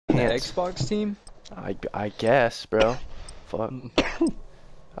pants. Xbox team? I guess, bro. Fuck.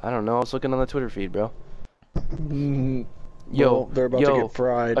 I don't know. I was looking on the Twitter feed, bro. Well, they're about to get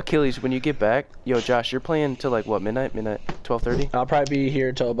fried. Achilles, when you get back, Josh, you're playing till like what, midnight? Midnight, 12:30? I'll probably be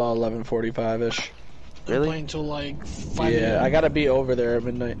here till about 11:45ish. Really? I'm playing till like 5 Yeah, I gotta be over there at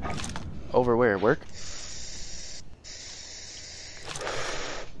midnight. Over where? Work?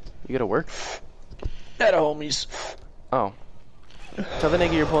 You gotta work? At homies. Oh. Tell the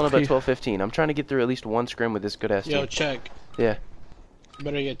nigga you're pulling up at 12:15. I'm trying to get through at least one scrim with this good ass team. Yo, check. Yeah.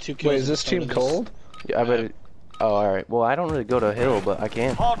 Better get 2 kills. Wait, is this team cold? Yeah, I better. Oh, alright. Well, I don't really go to hill, but I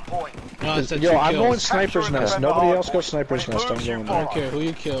can. No, it said Yo, 2 I'm kills. going sniper's nest. Nobody else goes sniper's nest. I'm going I there. don't care who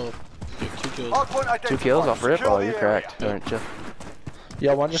you kill. Get 2 kills. 2 kills off rip? Oh, you're cracked. Alright, chill.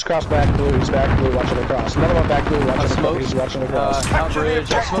 Yo, one just crossed back blue. He's back blue. Watching it cross. Another one back blue. Watching it cross. He's watching it cross. Top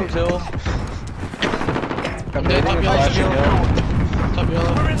bridge. I smoked hill. I'm hitting and flashing hill. Top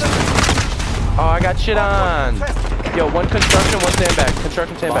yellow. Oh, I got shit on. Yo, one construction, one sandbag.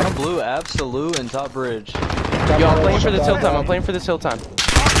 Construction, Bottom sandbag. blue, absolute, and top bridge. Yo, I'm playing for this hill time. I'm playing for this hill time.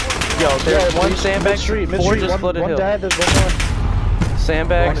 Yo, there's one sandbag. Four just flooded hill. Dead, there's one more.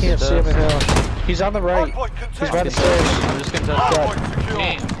 Sandbags. I can't see him in hill. He's on the right. He's by the stairs. I'm just gonna touch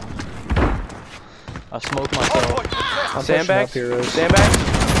Damn. I smoked myself. I'm Sandbags. pushing up here. Sandbags.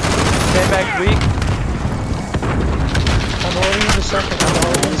 Sandbags weak. I'm holding in the second. I'm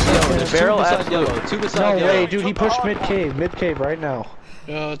holding in the second. Barrel Two beside absolute. yellow. Two No beside yellow. way, dude. He pushed mid cave right now.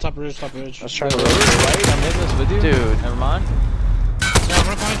 Top bridge, top bridge. Let's try to. Right, I'm hitting this with you. Dude. Never mind. Yeah, I'm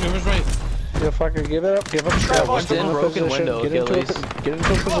right behind you. Who's right? Yo, fucker, give it up. Give up strap. One's in broken window, Get into Achilles. a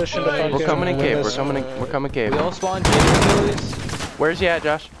position to fucking We're coming in win cave. this. We're coming cave. We all spawned here, Achilles. Where's he at,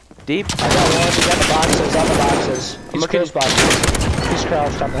 Josh? Deep? I got one. He's on the boxes. On the boxes. He's looking- close boxes. He's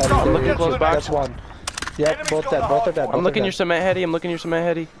crouched on the head. I'm looking close box. That's one. Yep, both dead. Both are dead. I'm looking your cement heady. I'm looking your cement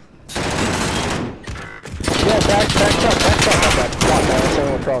heady. Yeah, back truck. Not back. Come on, man. That's all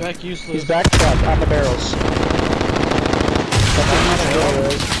we're from. Back useless. He's back truck on the barrels.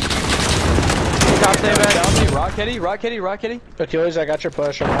 Top sandbag. Down me, rock heady. Achilles, I got your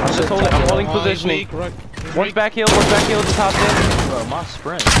push. I'm holding positioning. One's back heel at the top end. Bro, my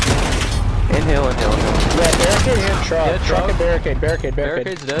sprint. In hill. Yeah, barricade and truck. Yeah, truck and barricade.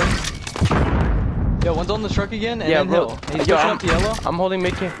 Barricade's dead. Yo, one's on the truck again, and Yeah, in hill. He's yo, pushing up to yellow. I'm holding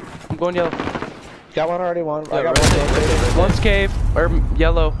mid cave. I'm going yellow. Got one already. One. Yeah, I got rotate, one. rotate. One's cave or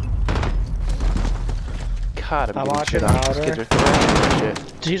yellow. God, I'm getting watching shit on. outer. These kids are throwing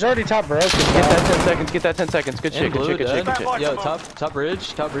shit. He's already top broken. Get that 10 seconds. Get that 10 seconds. Good shit. In Good blue, shit. Good shit. dead. Good shit. Yo,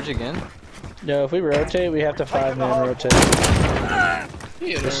 top bridge again. No, if we rotate, we have to 5-man rotate.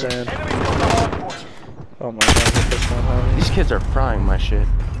 Just saying. Oh my god, this one, huh? These kids are frying my shit.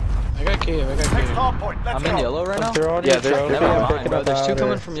 I got cave. I'm in yellow right now. I'm throwing Yeah, you a there's- trophy. Never I'm mind, picking bro. up There's two outer.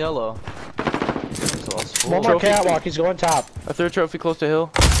 coming from yellow. So I'll spoil. One more Trophy. catwalk. He's going top. I threw a trophy close to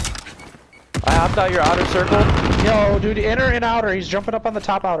hill. I hopped out your outer circle. Yo, dude, inner and outer. He's jumping up on the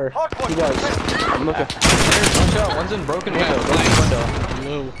top outer. He was. I'm looking. Watch out, one's in broken window.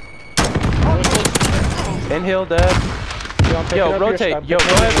 Low. In hill dead. Yo, rotate. Yo, go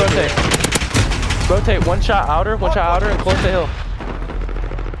ahead, rotate. Rotate. One shot outer, and close to hill.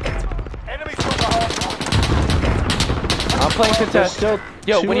 I'm playing contest.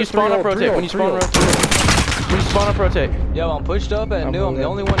 Yo, when you spawn up, rotate. When you spawn up, rotate. Yo, I'm pushed up at new. I'm the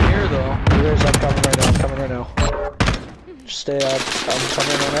only one here though. I'm coming right now. Just stay up. I'm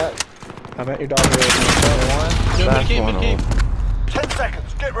coming on that. I'm at your dog road. Yo, That's mid one cave. 10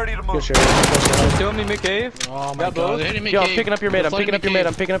 seconds, get ready to Good move. shit. Two me mid cave. Oh my Got god, both. they're hitting me Yo, I'm cave. picking up your mid. I'm picking up your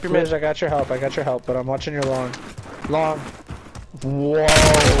mid. I got your help. But I'm watching your long. Whoa.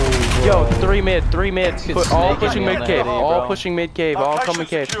 Yo, three mid. It's All snaking pushing me on mid the cave. heady, All bro. pushing mid cave. All coming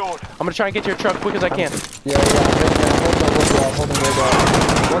cave. I'm gonna try and get to your truck quick as I can. Yeah. I'm holding your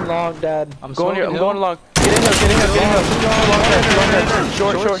dog. One long, Dad. I'm Going here. I'm smoking going along. Get in hill.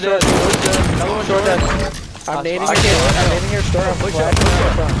 Short dead. Short dead. I'm nading I your can't- store. I'm nading your store. I'm Push flat. up.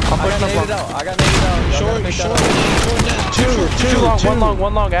 I'm I pushing got up naded long. out. I got naded out. Short, Two long.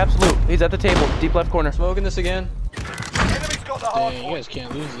 One long. Absolute. He's at the table. Deep left corner. Smoking this again. Enemy's got the hard Dang, you point. guys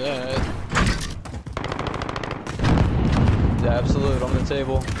can't lose that. Yeah, absolute on the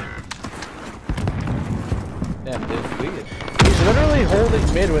table. Damn, dude, we did. He's literally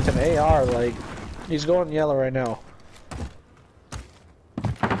holding mid with an AR. Like, he's going yellow right now.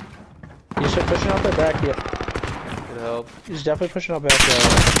 He's pushing out their back. Yeah. Good help. He's definitely pushing out back.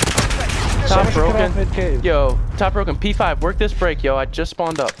 Top Top broken. Mid cave. Yo, top broken. P5. Work this break, yo. I just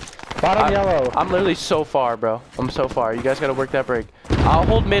spawned up. Bottom yellow. I'm literally so far, bro. I'm so far. You guys gotta work that break. I'll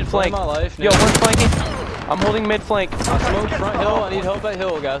hold mid flank. My life, Yo, man. one's flanking. I'm holding mid flank. I smoked front hill. I need help at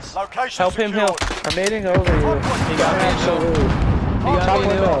hill, guys. Location Help him, secured. I'm nading over you. He got me in hill. He got Top me in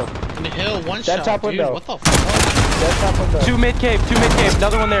window. hill. In the hill, one That shot, top dude. window. What the fuck? Dead top window. Two mid cave.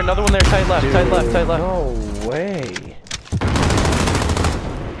 Another one there. Tight left. Dude, Tight left. No way.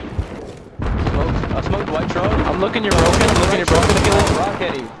 I smoked white truck. I'm looking. You're broken. Achilles.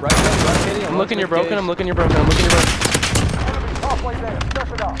 Rockheady. Right truck, Rockheady. I'm looking. You're broken. I'm looking. You're broken. Halfway there.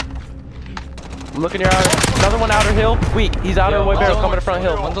 Step it up. I'm looking. You're outer. Another one outer hill. Weak. He's outer white barrel coming to front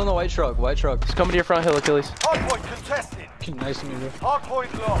hill. One's on the white truck. He's coming to your front hill, Achilles. Hardpoint contested. Nice to meet you.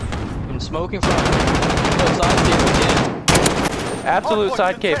 Hardpoint lost. I'm smoking front. Yo, side cave again. Absolute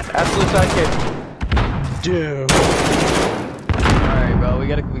side cave. Dude. Alright, bro. We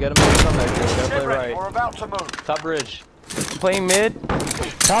gotta make a comeback here. We gotta Get play ready. We're right. about to move. Top bridge. Playing mid.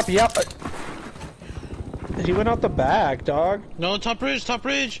 Top, yep. He went out the back, dog. No, top bridge, top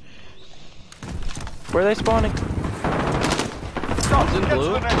bridge. Where are they spawning? Stop. He's in Get to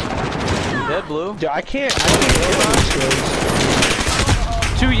blue. the next one. Dead blue. Dude, I can't get these.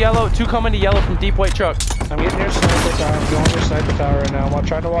 Two yellow. Two coming to yellow from deep white truck. I'm getting your sniper tower. I'm going your sniper tower right now. I'm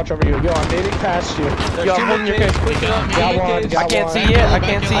trying to watch over you. Yo, I'm nading past you. Yo, I'm holding your cave. Got one, got I can't one. see yet. I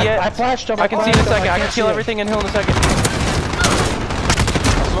can't see I yet. flashed him. I can see in a second. I can can't kill see him. everything in hill in a second.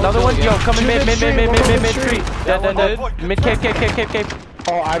 Another one. Yo, coming mid street. Dead. Mid cave.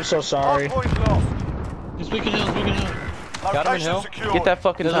 Oh, I'm so sorry. Hardpoint lost. He's weak in hill, he's weak in hill. Got him in Location hill. secured. Get that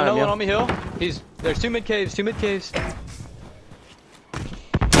fucking There's time, another one yo. on me hill. There's two mid caves. Start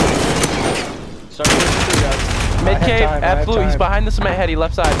pushing through, guys. Mid I have cave. time, I have Absolute. He's time. behind the cement heady.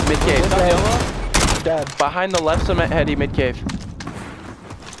 Left side. Mid cave. Top yellow. Dead. Behind the left cement heady. Mid cave.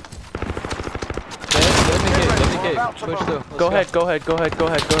 Dead mid We're cave. about to Push move. through. Let's Go ahead.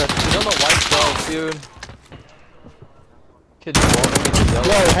 He's on the white truck, dude. Kid just walked me to Yo,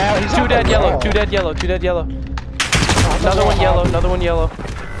 yellow. he's Two on the dead yellow. wall. Two dead yellow. I'm Another so one yellow. happy. Another one yellow. Go.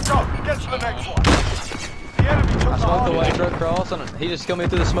 Get to the next one. The enemy took I the smoked the hard white truck cross and he just killed me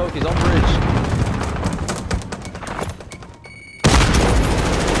through the smoke. He's on bridge.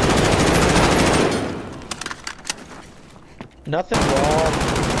 Nothing wrong.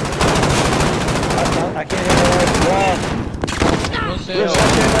 I can't hit the right wall. No save. There's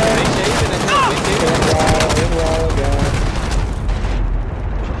something there. Big cave and then big cave. In wall again.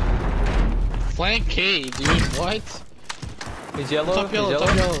 Flank K, dude. What? He's yellow. Top He's yellow, yellow.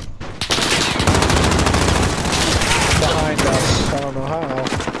 top yellow. Behind us. I don't know how.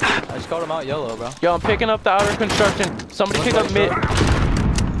 I just called him out yellow, bro. Yo, I'm picking up the outer construction. Somebody pick up mid.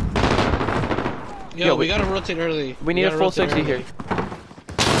 Yo, we we- gotta rotate early. We need a gotta full rotate 60 early. here.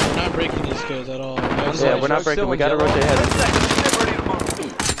 We're not breaking these guys at all. Yeah, we're not breaking. We gotta Yellow. rotate 10 ahead. seconds. Get ready to move.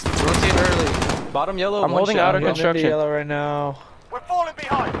 Rotate early. Bottom yellow. I'm one holding shot. outer I'm into construction. yellow right now. We're falling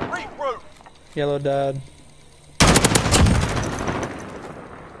behind. Regroup. Yellow dead.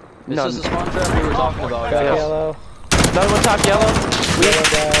 This None. is the spawn trap we were talking about, Got guys. yellow. Another one top yellow. Yellow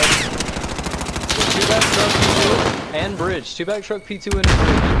dead. Two-back truck P2 and bridge. Two-back truck P2 and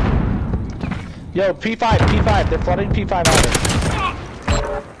bridge. Yo, P5. They're flooding P5 out.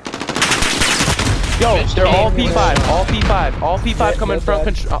 Yo, they're all Bitch, P5. All P5 Yeah, coming they're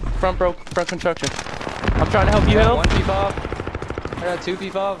front construction. I'm trying to help you, Hill. One P5. I got two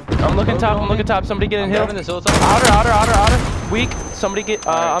P5. I'm looking top. Somebody get in I'm Hill. grabbing this hill top. Outer. Weak. Somebody get.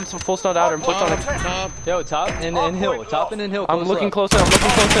 I'm some full stunned outer. I'm full stunned. Top. Yo, top and hill. Top and in hill. I'm close looking up. close Hill.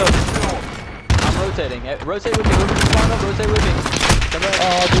 I'm rotating. Rotate with me. Move to the spawn up. Rotate with me. Come back.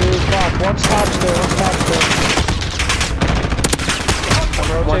 Oh, dude, fuck. One's top still. I'm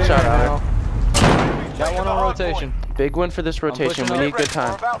rotating One shot right out. now. Got one on rotation. Big win for this rotation. pushing We up. need good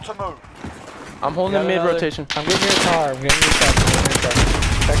time. We're about to move. I'm holding Got mid another. rotation. I'm getting your car.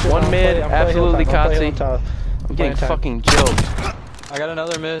 Check your One I'm mid, play absolutely Hill time, I'm play Hill Kotze. time. I'm getting time. fucking joked. I got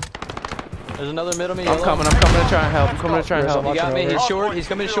another mid. There's another mid on me. I'm yellow. coming to try and help. He got me. over. He's short. He's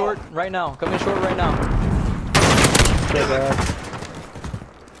coming short right now. Coming short right now. Okay, bad.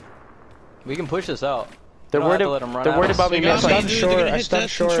 We can push this out. They're We don't have worried. to let 'em run They're at worried us. about me They mid got flank. me, dude. short, They're gonna I hit stunned that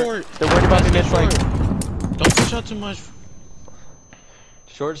from short. short. They're worried about me mid That's flank. short. Don't push out too much.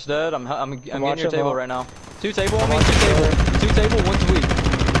 Short's dead. I'm getting watching your table up. right now. Two table on me. Two table. One's weak.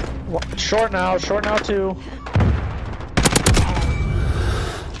 Short now too.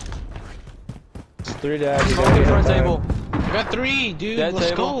 It's 3 dead. You gotta Smoking get front him back. table. I got 3, dude. Dead Let's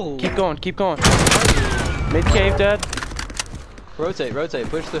table. go. Keep going. Mid cave dead. Rotate.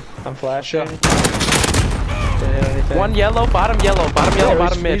 Push the. I'm flashing. Didn't hit anything. One yellow, bottom mid.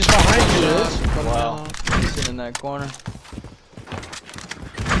 He's behind you. Wow. He's sitting in that corner.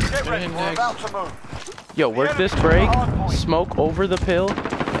 Get ready. him We're next. about to move. Yo, work this break. Smoke over the pill.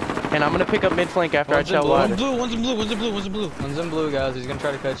 And I'm gonna pick up mid flank after I shell One's wide. blue, one's in blue, one's in blue, one's in blue. One's in blue, guys. He's gonna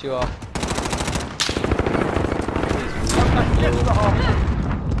try to cut you off. Get to the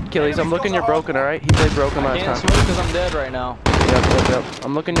hub. Achilles, I'm looking you're broken, alright? He played broken last Can't time. smoke because I'm dead right now. Yep.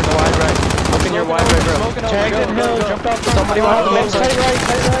 I'm looking your wide right. Looking your wide right, bro. Smoking over, Tagged go, in go, hill, go. jumped off. Somebody wants to make tight right,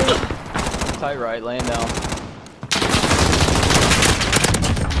 tight right. Tight right, laying down.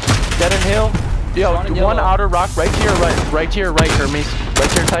 Dead in hill. Yo, One in one yellow. outer rock right to your right. Right to your right, Hermes. Right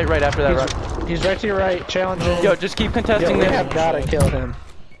to your tight right after that rock. He's right to your right, challenging. Yo, just keep contesting we this. have gotta kill him.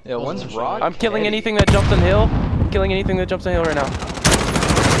 Yeah, one's rock. I'm killing anything that jumps in hill. Killing anything that jumps in hill right now.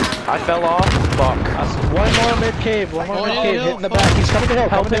 I fell off. Fuck. One more mid cave, one more Oh, mid yeah, cave, yeah, hitting the fuck. back. He's coming to hill,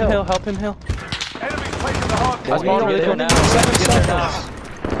 Help coming to him hill. hill. Help him hill. Enemies taking the hard I spawned really Get quick. there now. 7 Get there now. seconds.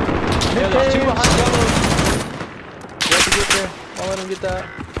 Yeah, there's two Mid behind yellow. You have to get there. I'll let him get that.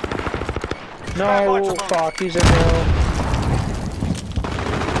 No, fuck, he's in hill.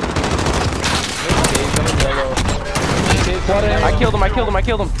 Coming yellow. I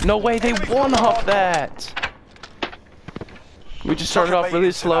killed him. No way, they one-up that. We just started off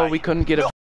really slow. We couldn't get a